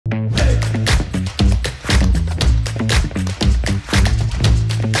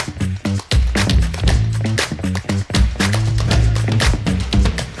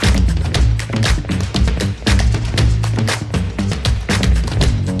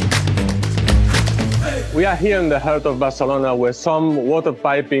We are here in the heart of Barcelona where some water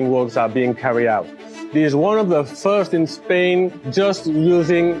piping works are being carried out. This is one of the first in Spain just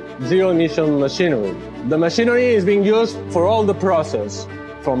using zero-emission machinery. The machinery is being used for all the process,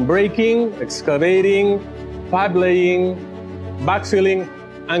 from breaking, excavating, pipe laying, backfilling,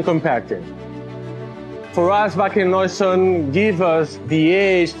 and compacting. For us, Wacker Neuson gives us the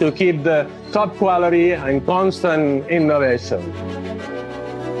edge to keep the top quality and constant innovation.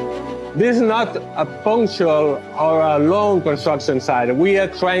 This is not a punctual or a long construction site. We are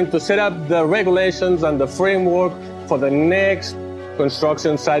trying to set up the regulations and the framework for the next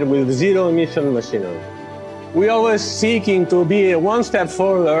construction site with zero-emission machinery. We are always seeking to be one step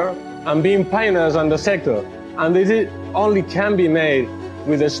further and being pioneers on the sector. And this only can be made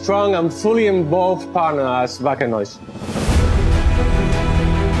with a strong and fully involved partner as Wacker Neuson.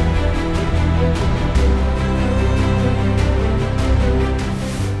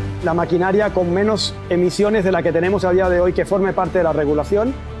 La maquinaria con menos emisiones de la que tenemos a día de hoy, que forme parte de la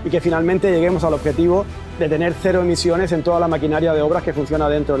regulación y que finalmente lleguemos al objetivo de tener cero emisiones en toda la maquinaria de obras que funciona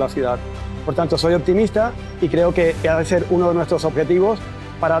dentro de la ciudad. Por tanto, soy optimista y creo que ha de ser uno de nuestros objetivos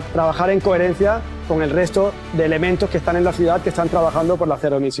para trabajar en coherencia con el resto de elementos que están en la ciudad que están trabajando por las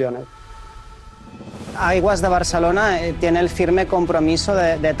cero emisiones. Aguas de Barcelona tiene el firme compromiso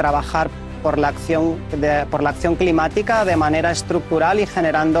de trabajar por la acción climática de manera estructural y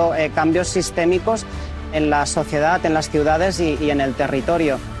generando cambios sistémicos en la sociedad, en las ciudades y en el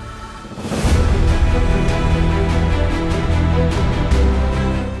territorio.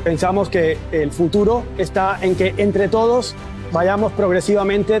 Pensamos que el futuro está en que entre todos vayamos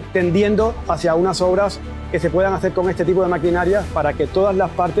progresivamente tendiendo hacia unas obras que se puedan hacer con este tipo de maquinaria para que todas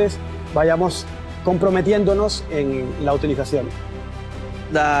las partes vayamos comprometiéndonos en la utilización.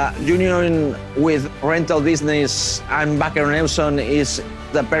 The union with rental business and Wacker Neuson is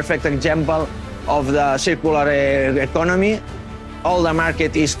the perfect example of the circular economy. All the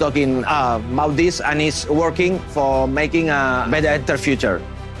market is talking about this and is working for making a better future.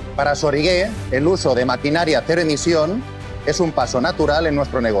 Para Sorigué, el uso de maquinaria cero emisión es un paso natural en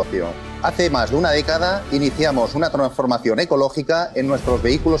nuestro negocio. Hace más de una década iniciamos una transformación ecológica en nuestros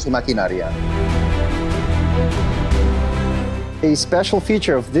vehículos y maquinaria. A special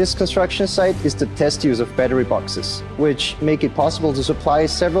feature of this construction site is the test use of battery boxes, which make it possible to supply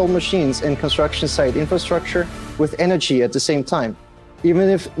several machines and construction site infrastructure with energy at the same time, even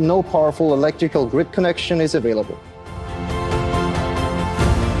if no powerful electrical grid connection is available.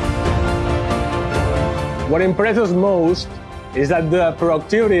 What impresses most is that the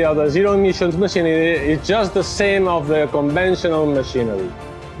productivity of the zero-emissions machinery is just the same of the conventional machinery,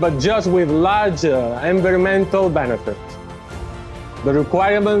 but just with larger environmental benefits. The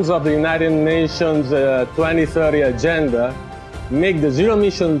requirements of the United Nations 2030 agenda make the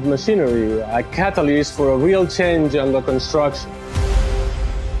zero-emissions machinery a catalyst for a real change in the construction.